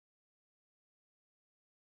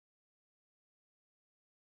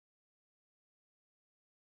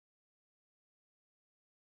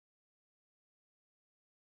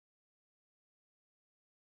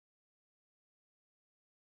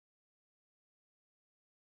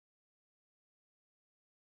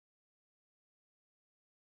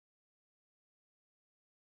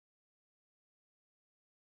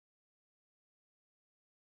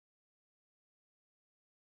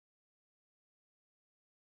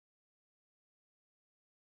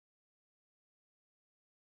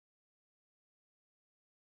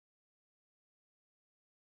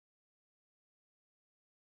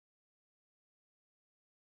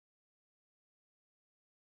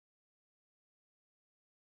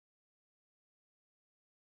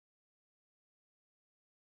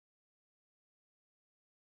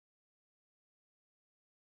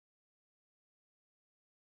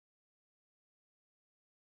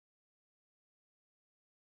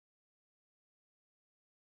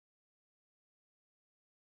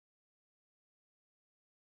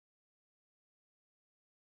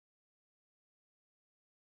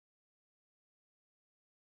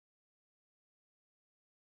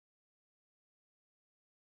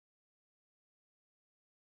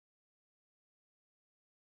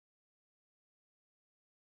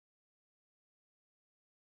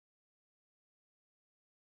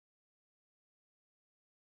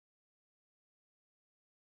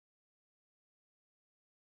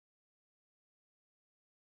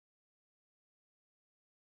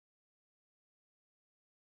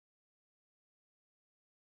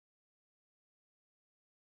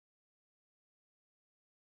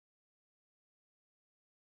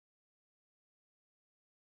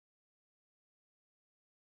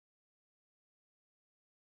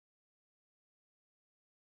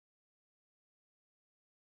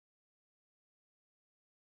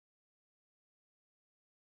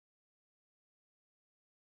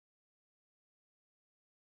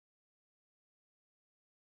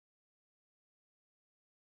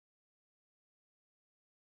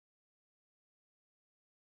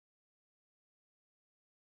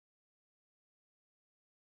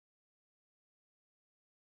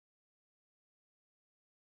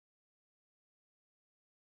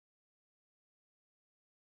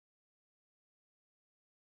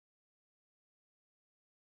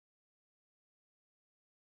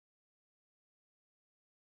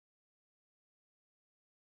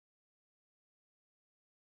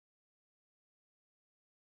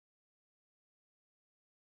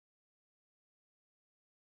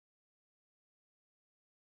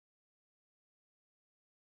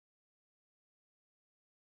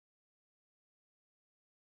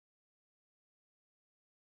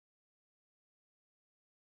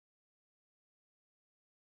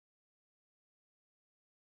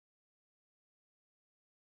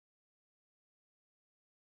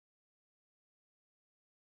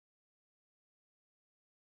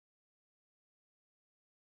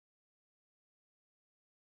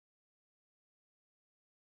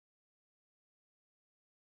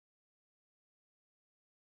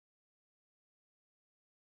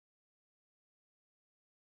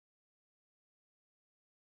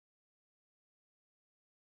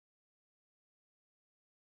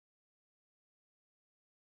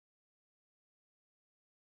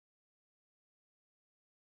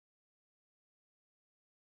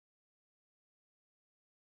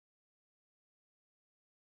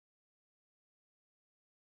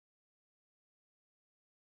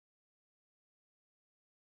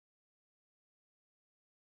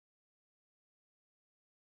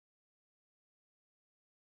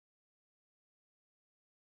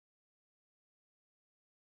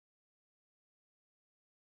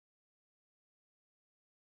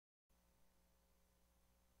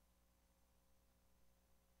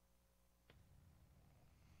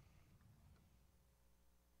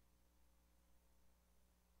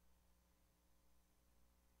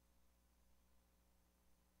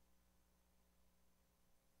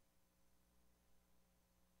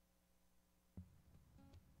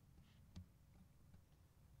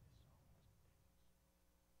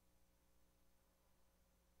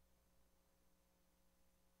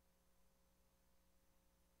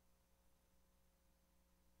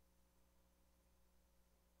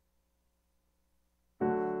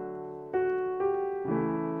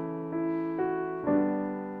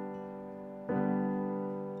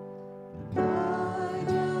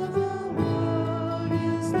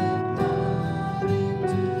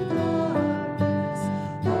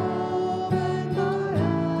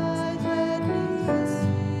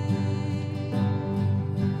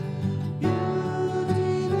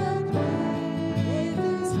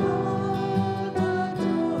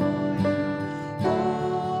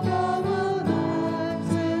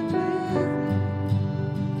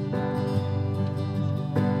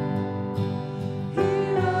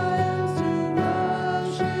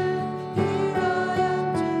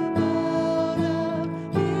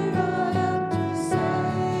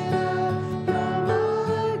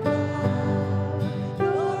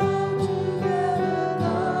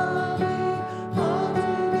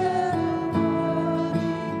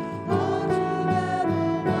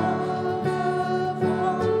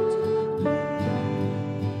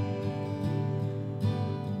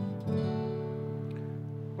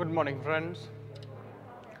morning, friends.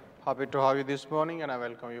 Happy to have you this morning, and I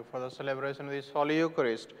welcome you for the celebration of this Holy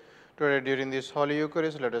Eucharist. Today, during this Holy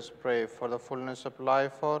Eucharist, let us pray for the fullness of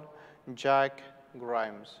life for Jack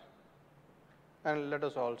Grimes. And let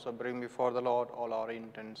us also bring before the Lord all our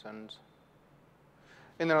intentions.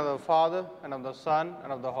 In the name of the Father, and of the Son,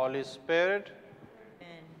 and of the Holy Spirit,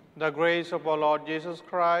 Amen. the grace of our Lord Jesus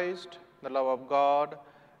Christ, the love of God,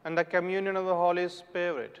 and the communion of the Holy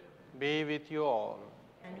Spirit be with you all.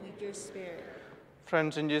 And with your spirit.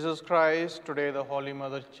 Friends in Jesus Christ, today the Holy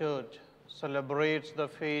Mother Church celebrates the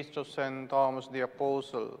feast of St. Thomas the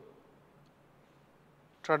Apostle.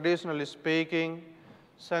 Traditionally speaking,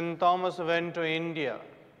 St. Thomas went to India,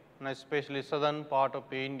 and especially southern part of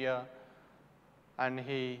India, and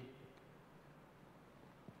he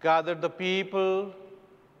gathered the people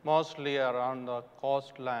mostly around the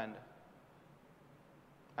coastland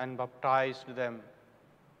and baptized them.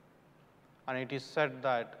 And it is said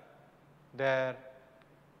that there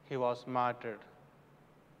he was martyred.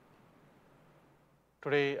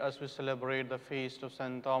 Today, as we celebrate the feast of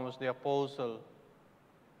St. Thomas the Apostle,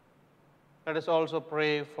 let us also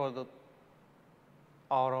pray for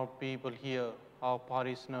our people here, our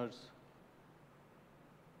parishioners,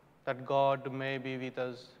 that God may be with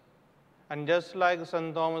us. And just like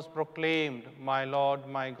St. Thomas proclaimed, "My Lord,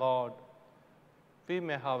 my God," we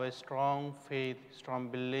may have a strong faith, strong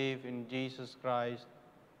belief in Jesus Christ,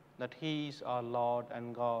 that He is our Lord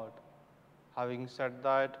and God. Having said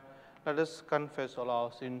that, let us confess all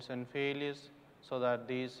our sins and failures so that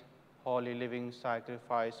this holy living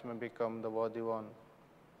sacrifice may become the worthy one.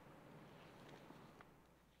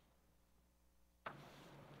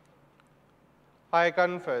 I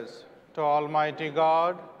confess to Almighty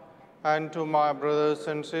God and to my brothers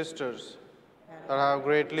and sisters that I have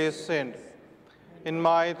greatly sinned in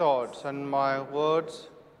my thoughts and my words,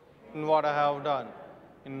 in what I have done,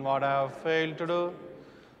 in what I have failed to do,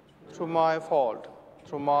 through my fault,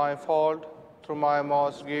 through my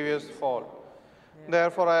most grievous fault.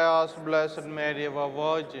 Therefore I ask Blessed Mary, ever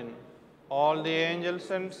Virgin, all the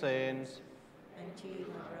angels and saints, And to you,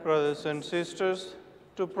 my brothers and sisters,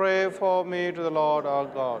 to pray for me to the Lord our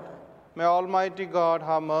God. May Almighty God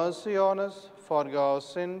have mercy on us, forgive our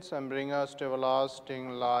sins, and bring us to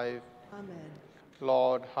everlasting life. Amen.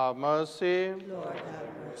 Lord, have mercy. Lord,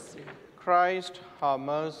 have mercy. Christ, have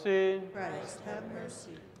mercy. Christ, have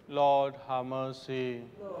mercy. Lord, have mercy.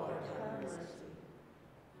 Lord, have mercy.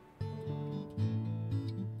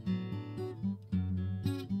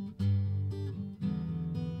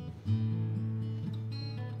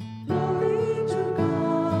 Glory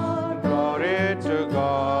to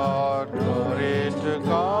God, glory to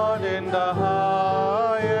God in the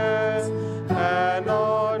highest, and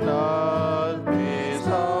on earth, peace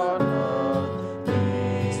on earth,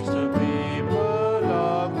 peace to people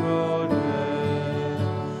of good will.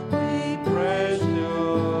 We praise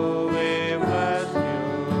you,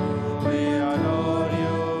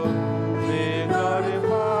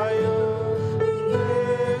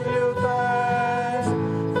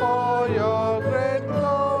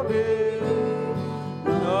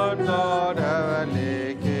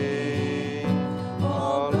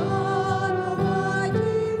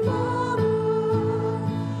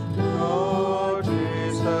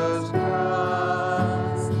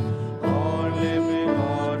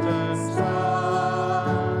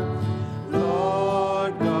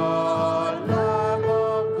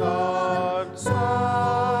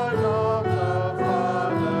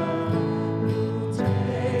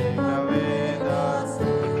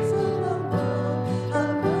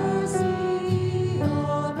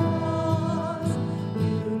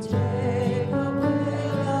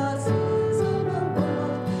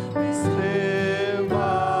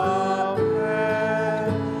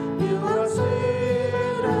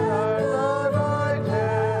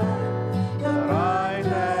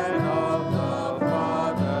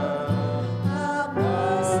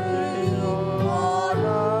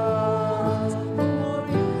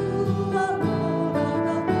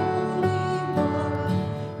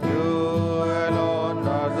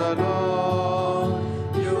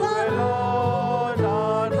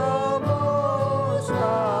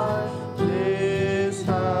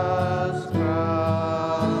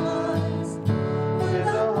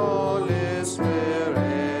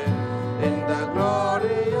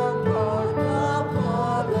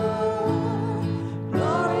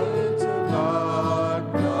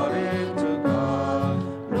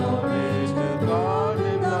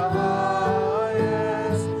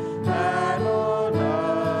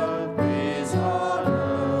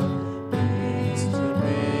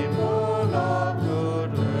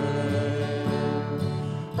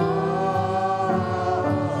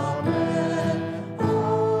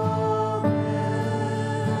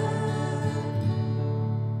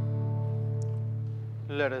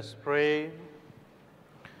 Let us pray.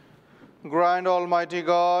 Grant, Almighty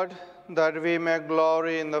God, that we may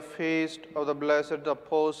glory in the feast of the blessed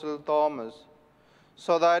Apostle Thomas,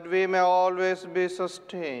 so that we may always be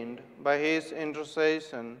sustained by his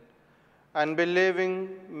intercession, and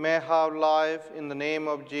believing may have life in the name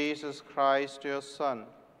of Jesus Christ, your Son,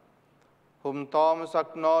 whom Thomas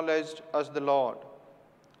acknowledged as the Lord,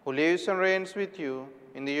 who lives and reigns with you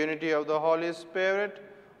in the unity of the Holy Spirit,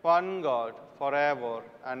 one God, forever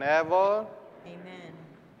and ever. Amen.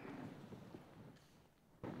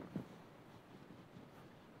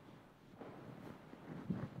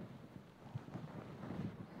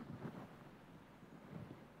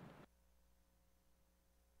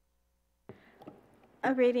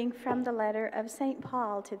 A reading from the letter of St.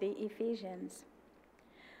 Paul to the Ephesians.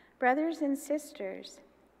 Brothers and sisters,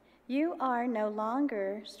 you are no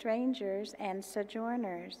longer strangers and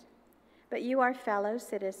sojourners, but you are fellow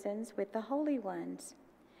citizens with the holy ones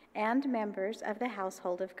and members of the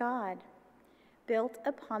household of God, built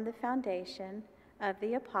upon the foundation of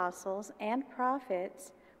the apostles and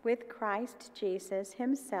prophets, with Christ Jesus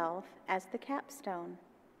himself as the capstone.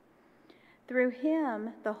 Through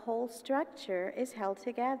him, the whole structure is held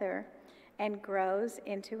together and grows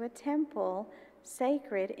into a temple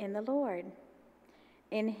sacred in the Lord.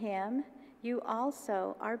 In him, you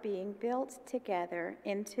also are being built together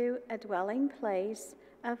into a dwelling place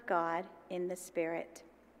of God in the Spirit.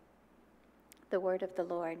 The word of the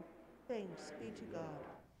Lord. Thanks be to God.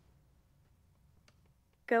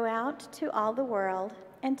 Go out to all the world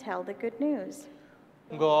and tell the good news.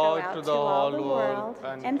 Go Go out to the all whole the world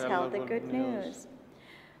and tell the good news.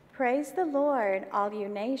 Praise the Lord, all you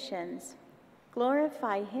nations.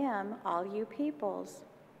 Glorify him, all you peoples.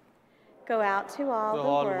 Go out to all the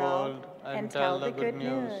world and tell the good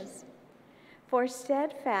news. For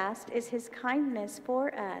steadfast is his kindness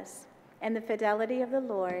for us, and the fidelity of the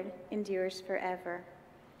Lord endures forever.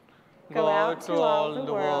 Go out to all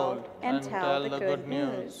the world and tell the good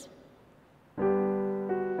news.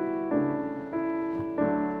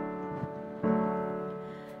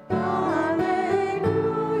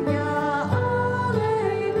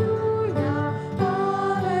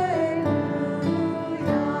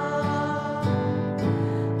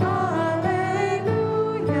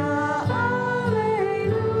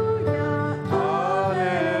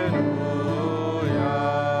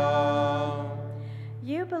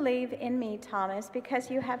 You believe in me, Thomas, because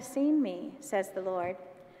you have seen me, says the Lord.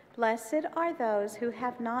 Blessed are those who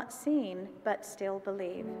have not seen, but still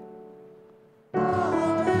believe.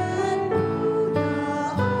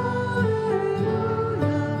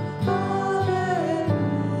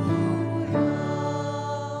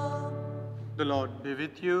 The Lord be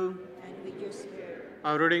with you. And with your spirit.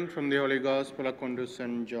 A reading from the Holy Gospel according to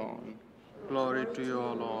St. John. Glory to you,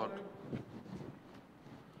 O Lord.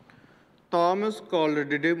 Thomas, called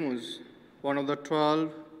Didymus, one of the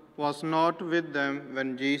 12, was not with them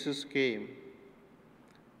when Jesus came.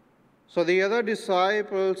 So the other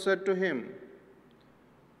disciples said to him,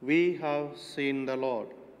 "We have seen the Lord."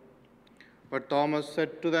 But Thomas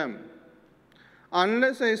said to them,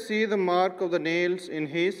 "Unless I see the mark of the nails in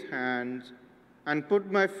his hands, and put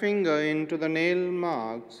my finger into the nail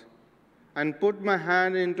marks, and put my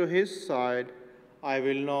hand into his side, I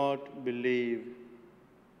will not believe."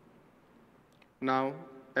 Now,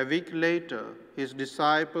 a week later, his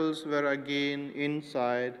disciples were again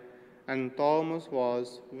inside, and Thomas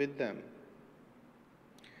was with them.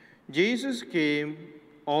 Jesus came,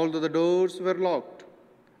 although the doors were locked,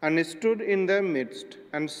 and he stood in their midst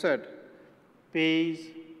and said, "Peace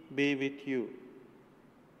be with you."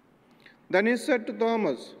 Then he said to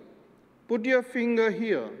Thomas, "Put your finger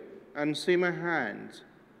here and see my hands,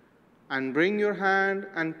 and bring your hand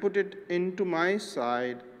and put it into my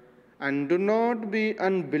side, and do not be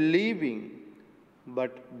unbelieving,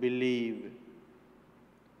 but believe."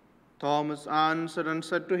 Thomas answered and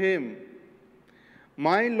said to him,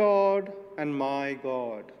 "My Lord and my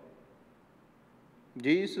God."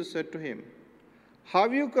 Jesus said to him,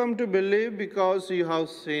 "Have you come to believe because you have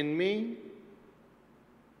seen me?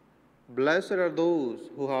 Blessed are those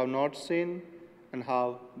who have not seen and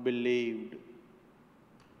have believed."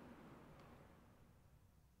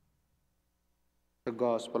 The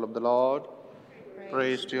Gospel of the Lord.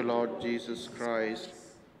 Praise to you, Lord Jesus Christ.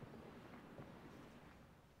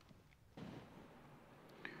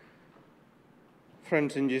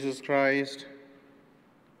 Friends in Jesus Christ,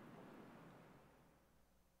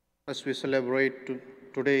 as we celebrate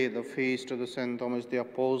today the feast of the St. Thomas the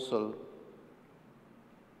Apostle,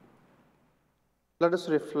 let us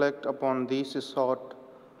reflect upon this short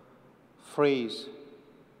phrase.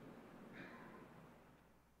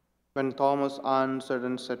 When Thomas answered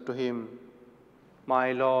and said to him,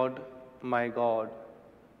 "My Lord, my God."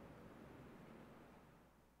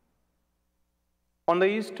 On the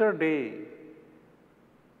Easter day,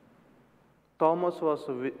 Thomas was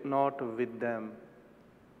not with them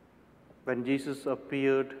when Jesus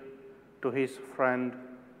appeared to his friend,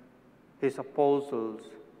 his apostles,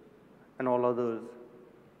 and all others.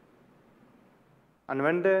 And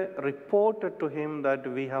when they reported to him that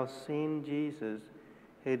we have seen Jesus,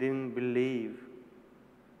 he didn't believe.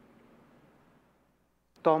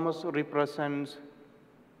 Thomas represents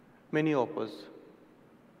many of us,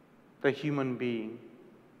 the human being.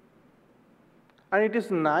 And it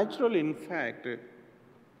is natural, in fact,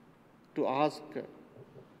 to ask,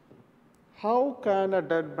 how can a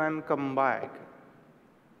dead man come back?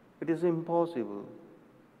 It is impossible.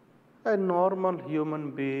 A normal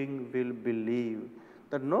human being will believe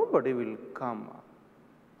that nobody will come.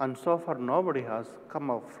 And so far, nobody has come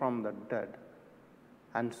up from the dead.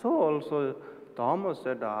 And so also, Thomas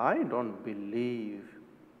said, "I don't believe."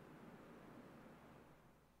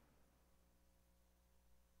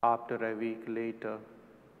 After a week later,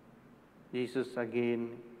 Jesus again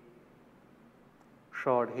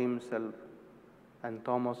showed himself, and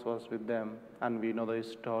Thomas was with them, and we know the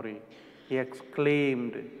story. He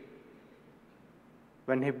exclaimed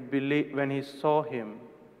when he saw him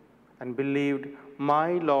and believed,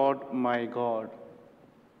 "My Lord, my God."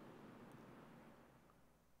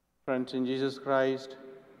 Friends, in Jesus Christ,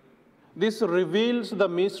 this reveals the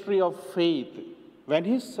mystery of faith. When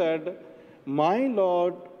he said, "My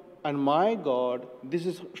Lord and my God," this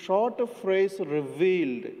is short phrase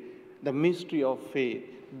revealed the mystery of faith,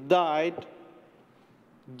 that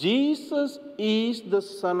Jesus is the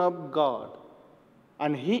Son of God,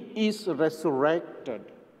 and he is resurrected,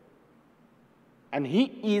 and he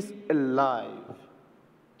is alive.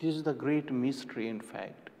 This is the great mystery, in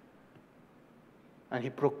fact. And he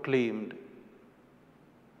proclaimed.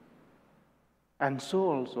 And so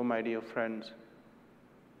also, my dear friends,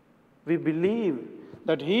 we believe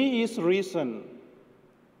that he is risen.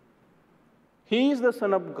 He is the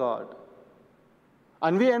Son of God.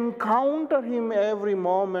 And we encounter him every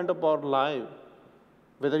moment of our life.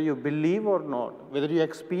 Whether you believe or not, whether you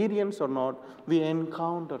experience or not, we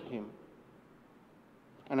encounter him.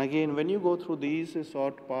 And again, when you go through these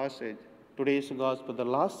short passage, today's gospel, the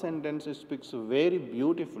last sentence speaks very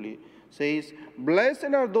beautifully, says,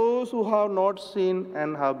 "Blessed are those who have not seen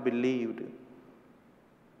and have believed."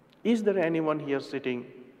 Is there anyone here sitting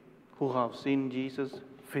who have seen Jesus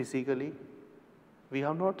physically? We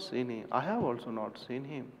have not seen him. I have also not seen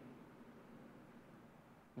him.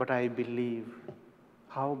 But I believe.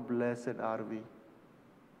 How blessed are we?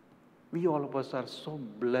 We all of us are so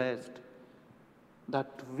blessed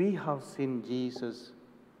that we have seen Jesus,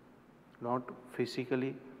 not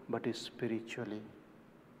physically, but spiritually.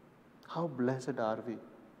 How blessed are we?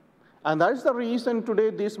 And that is the reason today,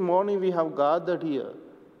 this morning, we have gathered here.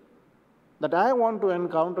 That I want to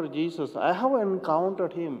encounter Jesus. I have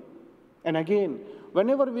encountered him. And again,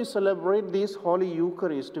 whenever we celebrate this Holy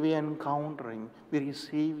Eucharist, we are encountering, we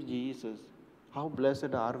receive Jesus. How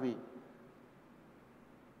blessed are we?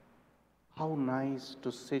 How nice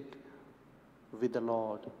to sit with the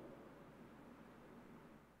Lord.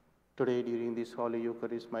 Today, during this Holy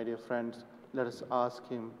Eucharist, my dear friends, let us ask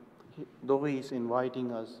him, though he is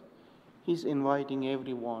inviting us, he is inviting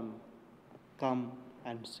everyone, come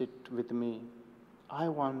and sit with me. I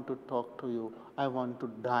want to talk to you. I want to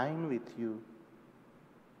dine with you.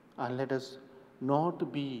 And let us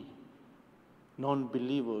not be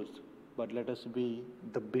non-believers, but let us be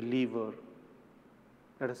the believer.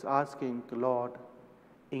 Let us ask him, "Lord,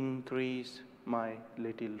 increase my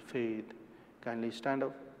little faith." Kindly stand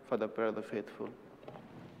up for the prayer of the faithful.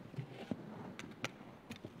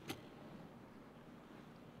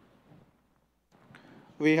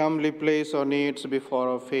 We humbly place our needs before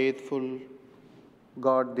our faithful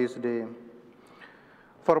God this day.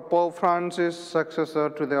 For Pope Francis, successor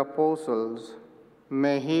to the apostles,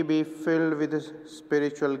 may he be filled with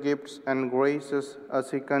spiritual gifts and graces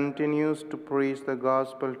as he continues to preach the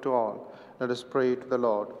gospel to all. Let us pray to the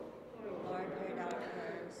Lord. Lord, hear our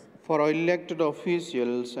prayers. For our elected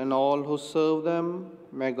officials and all who serve them,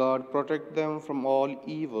 may God protect them from all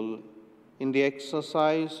evil in the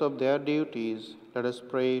exercise of their duties. Let us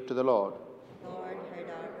pray to the Lord. Lord, hear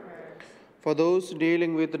our prayers. For those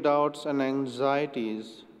dealing with doubts and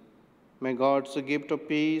anxieties, may God's gift of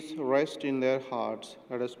peace rest in their hearts.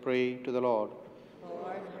 Let us pray to the Lord.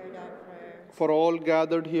 Lord, hear our prayers. For all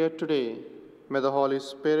gathered here today, may the Holy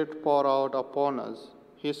Spirit pour out upon us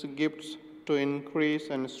his gifts to increase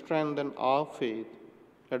and strengthen our faith.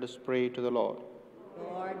 Let us pray to the Lord.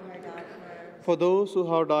 Lord, heard our prayers. For those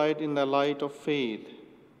who have died in the light of faith,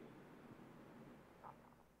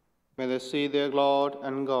 may they see their Lord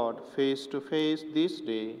and God face to face this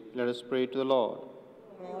day. Let us pray to the Lord.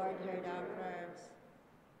 Lord, heard our prayers.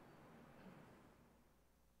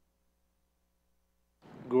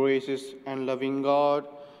 Gracious and loving God,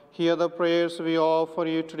 hear the prayers we offer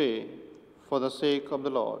you today. For the sake of the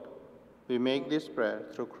Lord, we make this prayer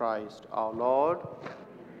through Christ our Lord.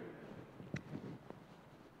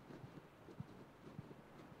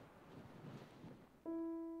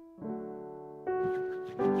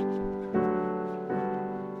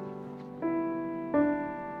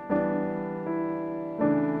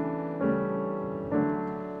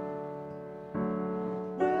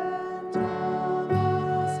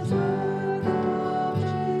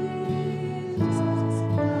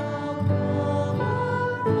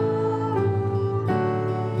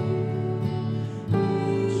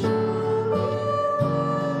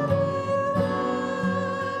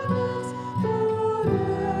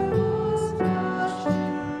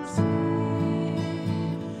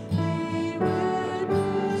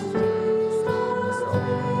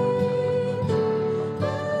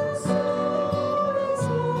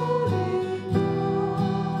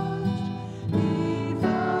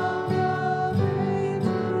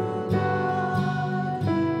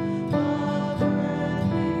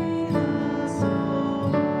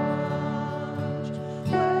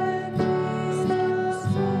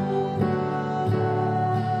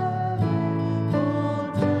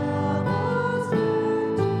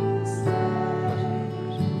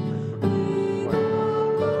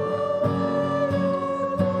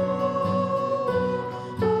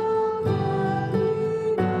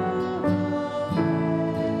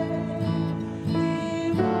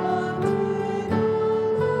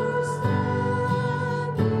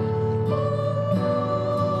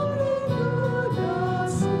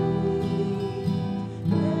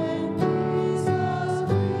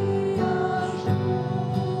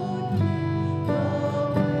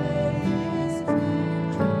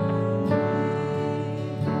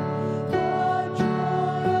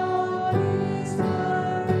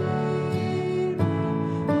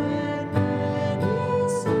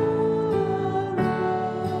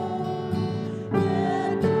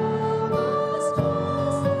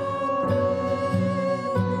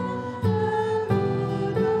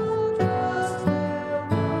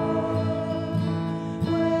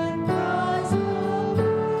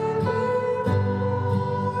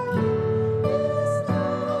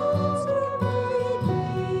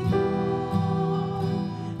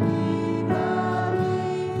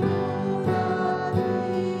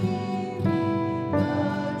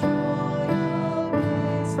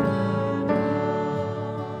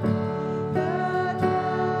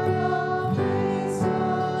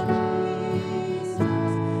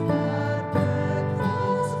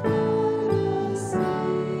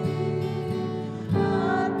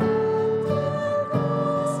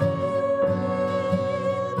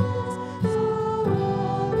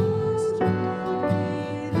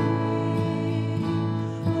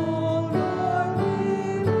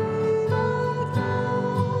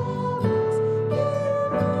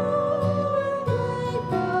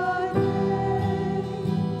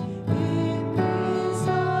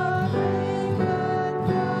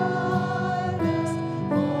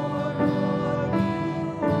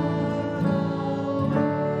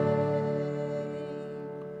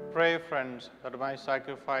 Pray, friends, that my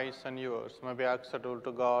sacrifice and yours may be acceptable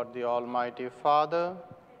to God, the Almighty Father,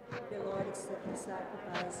 The Lord accept the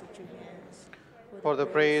sacrifice at your hands. for the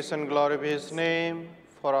praise and glory of his name,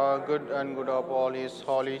 for our good and good of all his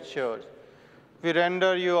holy church. We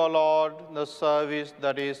render you, O Lord, the service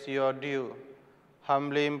that is your due,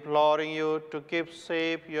 humbly imploring you to keep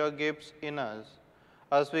safe your gifts in us,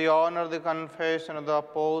 as we honor the confession of the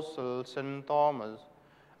apostles St. Thomas,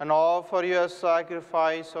 and offer you a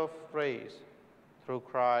sacrifice of praise. Through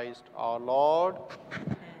Christ our Lord.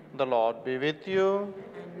 The Lord be with you.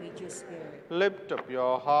 And with your spirit. Lift up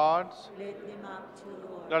your hearts. Lift them up to the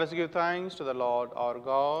Lord. Let us give thanks to the Lord our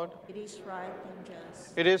God. It is right and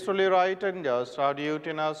just. It is truly right and just, our duty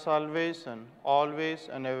in our salvation, always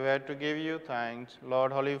and everywhere to give you thanks,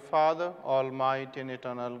 Lord, Holy Father, Almighty and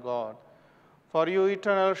eternal God. For you,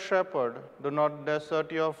 eternal Shepherd, do not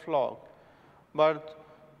desert your flock, but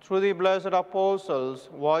through the blessed apostles,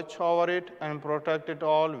 watch over it and protect it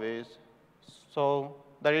always, so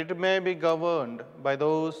that it may be governed by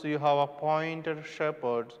those you have appointed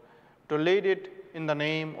shepherds to lead it in the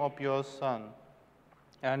name of your Son.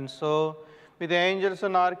 And so, with angels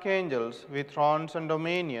and archangels, with thrones and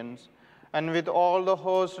dominions, and with all the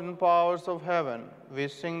hosts and powers of heaven, we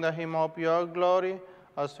sing the hymn of your glory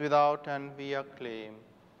us without and we acclaim.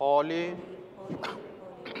 Holy, Holy, holy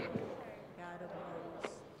Lord, God of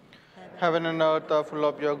hosts, heaven and earth are full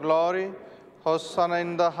of your glory. Hosanna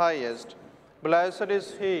in the highest. Blessed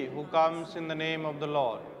is he who comes in the name of the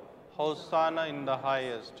Lord. Hosanna in the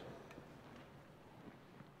highest.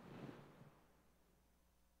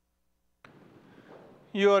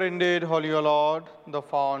 You are indeed holy, O Lord, the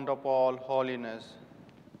fount of all holiness.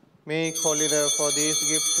 Make holy, therefore, these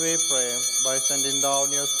gifts, we pray, by sending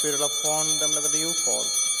down your Spirit upon them let the dew fall,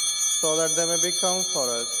 so that they may become for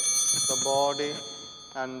us the body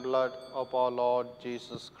and blood of our Lord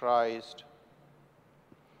Jesus Christ.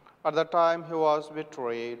 At the time he was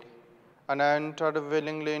betrayed and entered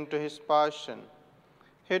willingly into his passion,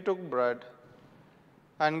 he took bread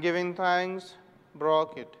and, giving thanks,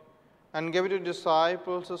 broke it and gave it to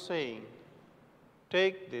disciples, saying,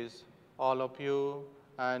 "Take this, all of you,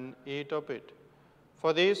 and eat of it.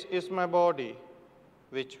 For this is my body,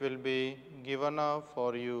 which will be given up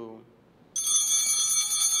for you."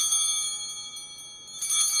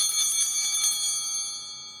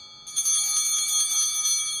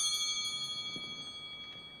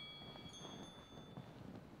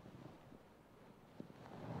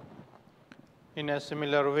 In a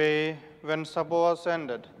similar way, when supper was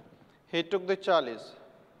ended, he took the chalice,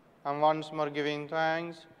 and once more giving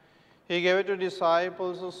thanks, he gave it to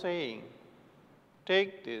disciples, saying,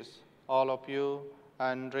 "Take this, all of you,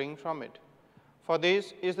 and drink from it. For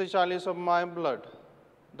this is the chalice of my blood,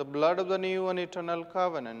 the blood of the new and eternal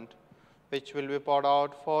covenant, which will be poured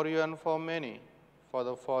out for you and for many for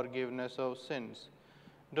the forgiveness of sins.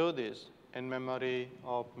 Do this in memory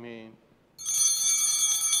of me."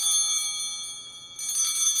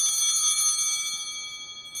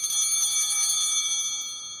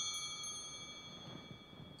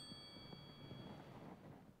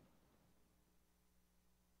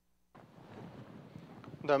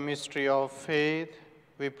 The mystery of faith,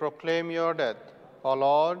 we proclaim your death, O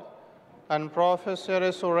Lord, and profess your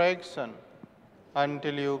resurrection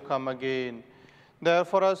until you come again.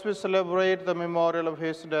 Therefore, as we celebrate the memorial of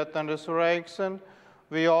his death and resurrection,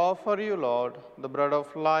 we offer you, Lord, the bread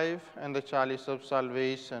of life and the chalice of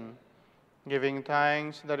salvation, giving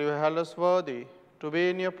thanks that you held us worthy to be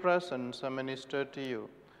in your presence and minister to you.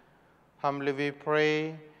 Humbly we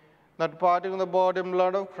pray that, partaking of the body and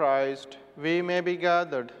blood of Christ, we may be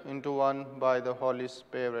gathered into one by the Holy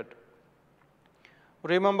Spirit.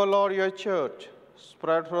 Remember, Lord, your church,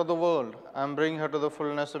 spread throughout the world, and bring her to the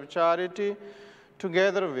fullness of charity,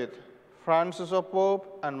 together with Francis our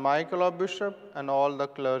Pope and Michael our Bishop and all the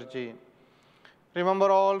clergy. Remember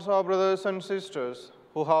also our brothers and sisters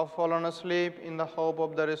who have fallen asleep in the hope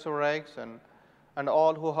of the resurrection, and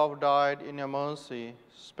all who have died in your mercy,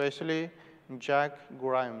 especially Jack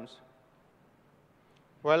Grimes.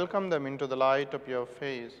 Welcome them into the light of your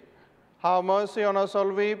face. Have mercy on us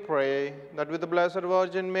all, we pray, that with the Blessed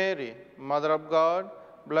Virgin Mary, Mother of God,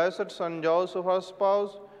 blessed Saint Joseph, her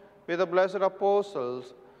spouse, with the blessed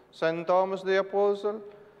apostles, St. Thomas the Apostle,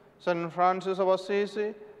 St. Francis of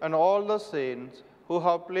Assisi, and all the saints who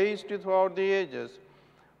have pleased you throughout the ages,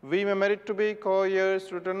 we may merit to be co-heirs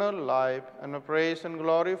to eternal life, and may praise and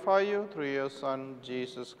glorify you through your Son,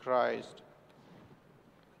 Jesus Christ.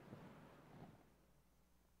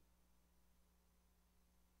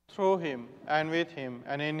 Through him, and with him,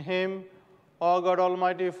 and in him, O God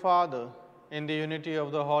Almighty Father, in the unity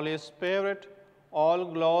of the Holy Spirit, all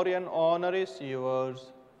glory and honor is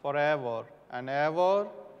yours forever and ever.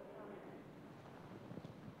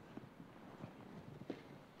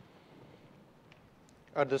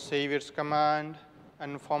 At the Savior's command,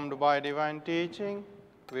 and informed by divine teaching,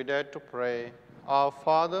 we dare to pray. Our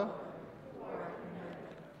Father,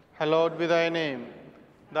 hallowed be thy name.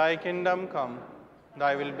 Thy kingdom come.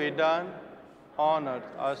 Thy will be done on earth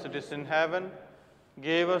as it is in heaven.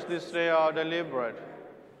 Give us this day our daily bread.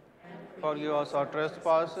 Forgive us our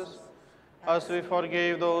trespasses, as we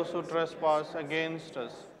forgive those who trespass against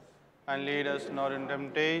us. And lead us not in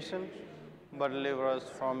temptation, but deliver us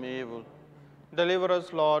from evil. Deliver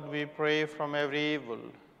us, Lord, we pray, from every evil.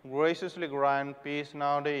 Graciously grant peace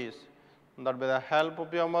nowadays, that by the help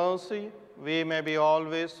of your mercy we may be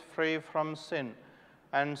always free from sin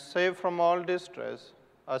and safe from all distress,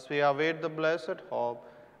 as we await the blessed hope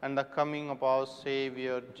and the coming of our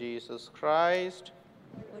Savior, Jesus Christ.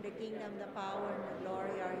 For the kingdom, the power, and the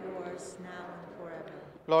glory are yours, now and forever.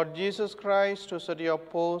 Lord Jesus Christ, who said to your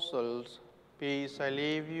apostles, "Peace I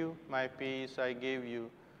leave you, my peace I give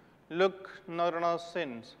you," look not on our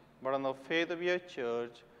sins, but on the faith of your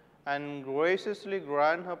church, and graciously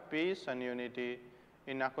grant her peace and unity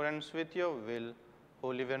in accordance with your will,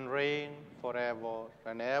 who live and reign forever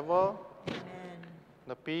and ever. Amen.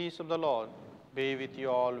 The peace of the Lord be with you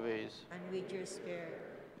always. And with your spirit.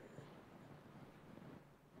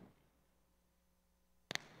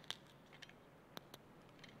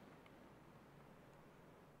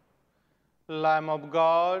 Lamb of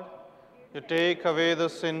God, you take away the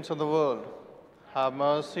sins of the world. Have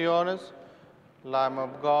mercy on us. Lamb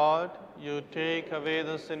of God, you take away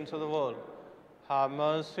the sins of the world. Have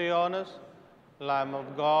mercy on us. Lamb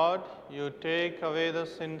of God, you take away the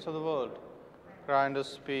sins of the world. Grant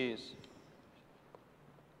us peace.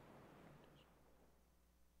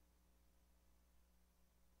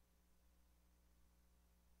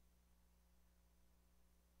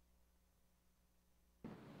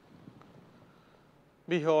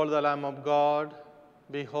 Behold the Lamb of God.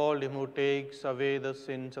 Behold him who takes away the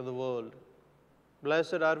sins of the world.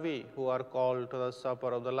 Blessed are we who are called to the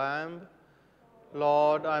supper of the Lamb.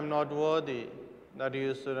 Lord, I am not worthy that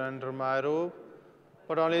you should enter my roof,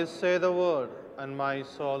 but only say the word, and my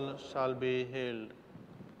soul shall be healed.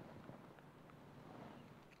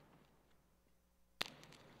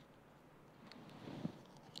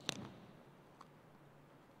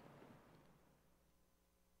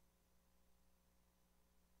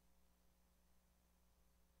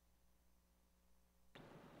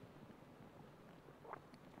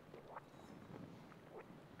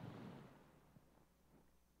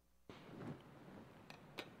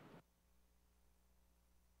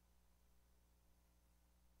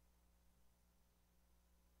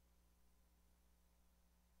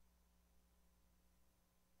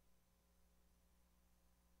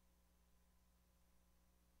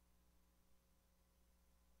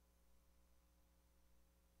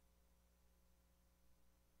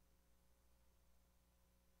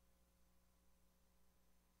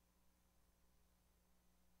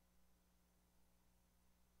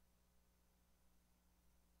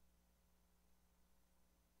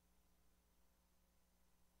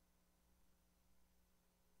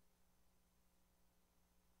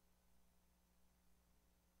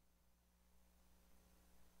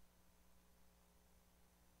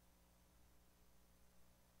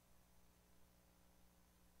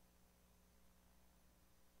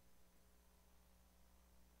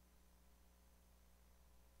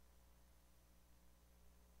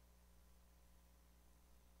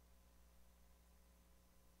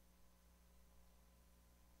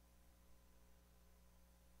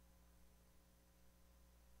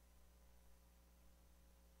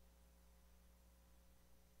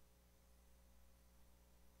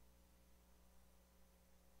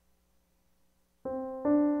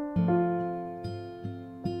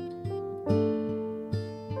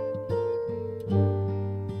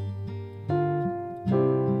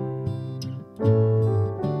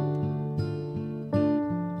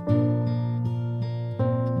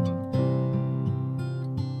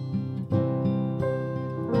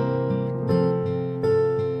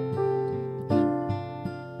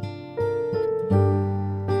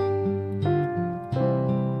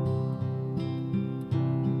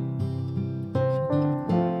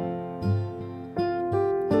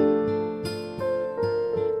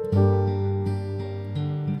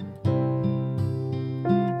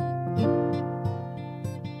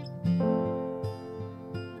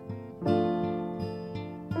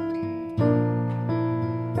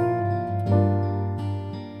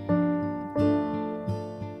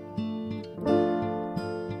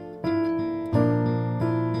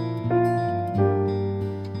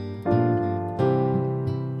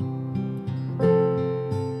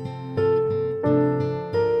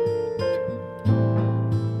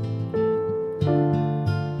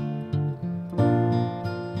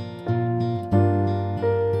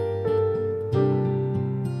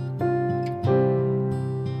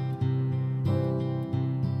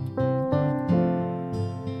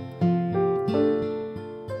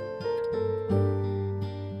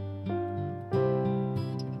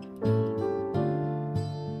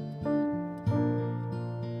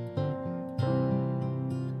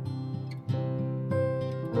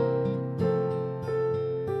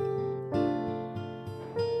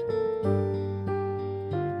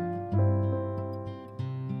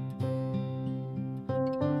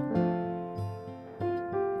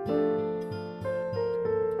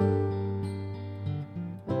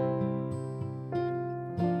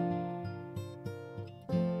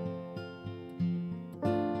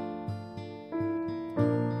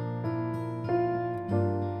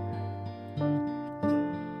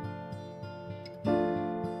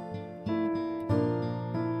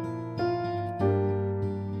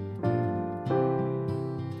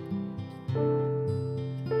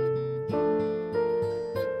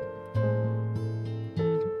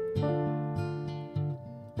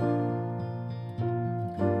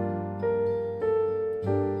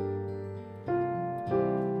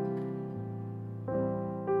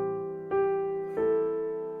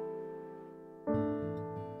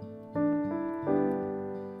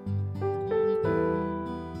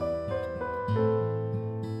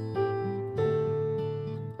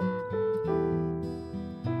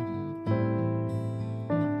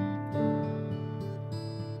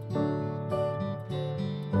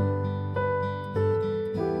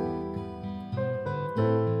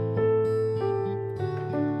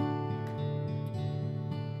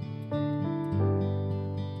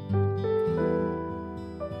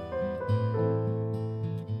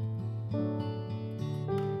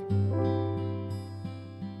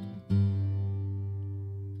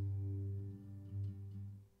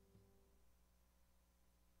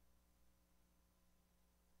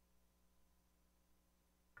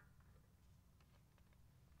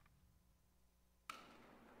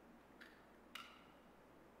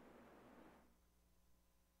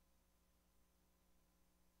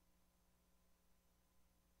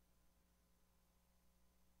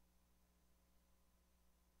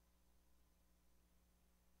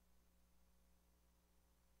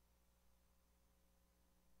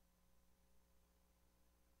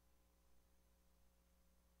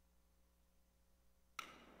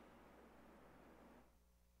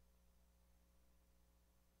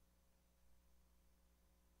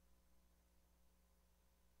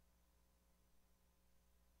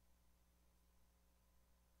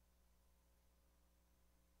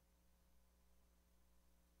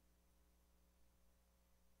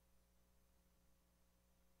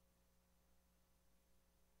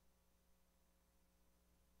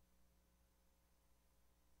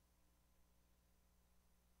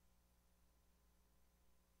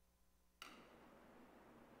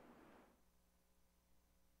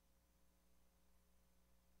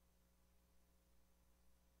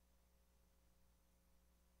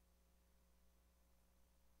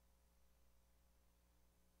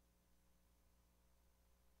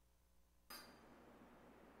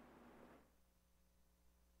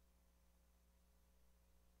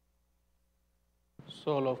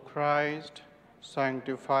 Soul of Christ,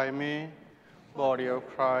 sanctify me. Body of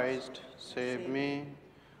Christ, save me.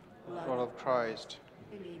 Blood of Christ,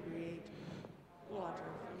 inebriate me. Water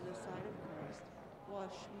from the side of Christ,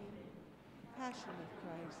 wash me. Passion of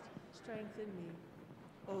Christ, strengthen me.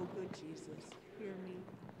 O good Jesus, hear me.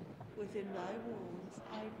 Within thy wounds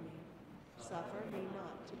hide me. Suffer me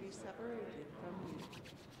not to be separated from thee.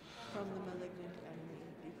 From the malignant enemy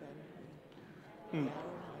defend me. The hour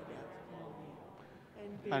of my death call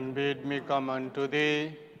me. and bid me come unto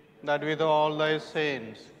thee, that with all thy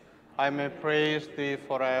saints I may praise thee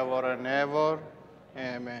forever and ever.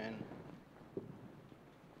 Amen.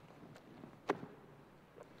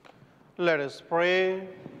 Let us pray.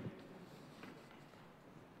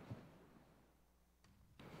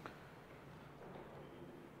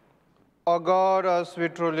 O God, as we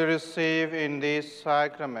truly receive in this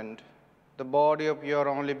sacrament the body of your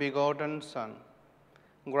only begotten Son,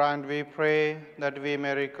 grant, we pray, that we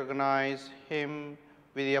may recognize him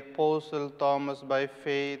with the Apostle Thomas by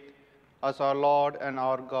faith as our Lord and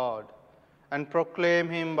our God, and proclaim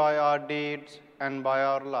him by our deeds and by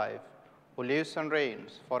our life, who lives and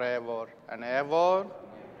reigns forever and ever.